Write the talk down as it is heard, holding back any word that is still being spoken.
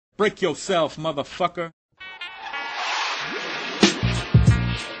Break yourself, motherfucker.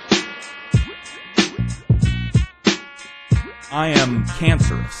 I am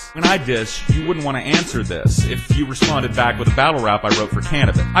cancerous. When I diss, you wouldn't want to answer this if you responded back with a battle rap I wrote for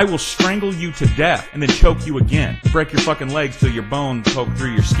cannabis. I will strangle you to death and then choke you again. Break your fucking legs till your bones poke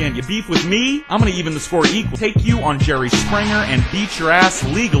through your skin. You beef with me? I'm gonna even the score equal. Take you on Jerry Springer and beat your ass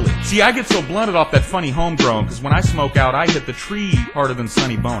legally. See, I get so blunted off that funny homegrown because when I smoke out, I hit the tree harder than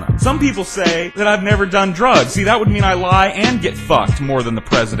Sonny Bono. Some people say that I've never done drugs. See, that would mean I lie and get fucked more than the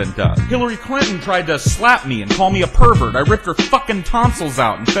president does. Hillary Clinton tried to slap me and call me a pervert. I ripped her fucking tonsils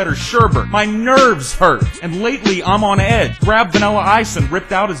out and fed her sherbet. My nerves hurt. And lately I'm on edge. Grabbed Vanilla Ice and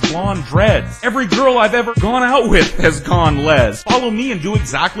ripped out his blonde dreads. Every girl I've ever gone out with has gone les. Follow me and do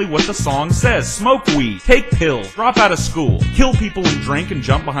exactly what the song says. Smoke weed, take pills, drop out of school, kill people and drink and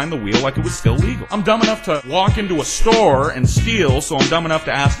jump behind the wheel like it was still legal. I'm dumb enough to walk into a store and steal, so I'm dumb enough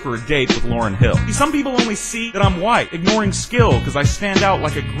to ask for a date with Lauryn Hill. See, some people only see that I'm white, ignoring skill because I stand out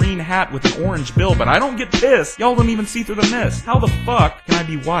like a green hat with an orange bill, but I don't get pissed. Y'all don't even see through the mist. How the fuck can I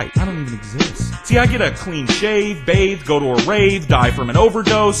be white? I don't even exist. See, I get a clean shave, bathe, go to a rave, die from an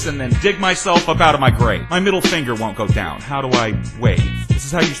overdose, and then dig myself up out of my grave. My middle finger won't go down. How do I wave? This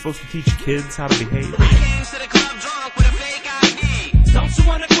is how you're supposed to teach kids how to behave? I came to the club drunk with a fake ID. Don't you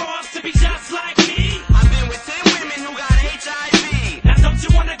wanna grow up to be just like me? I've been with 10 women who got HIV. Now don't you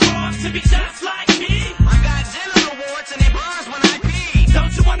wanna grow up to be just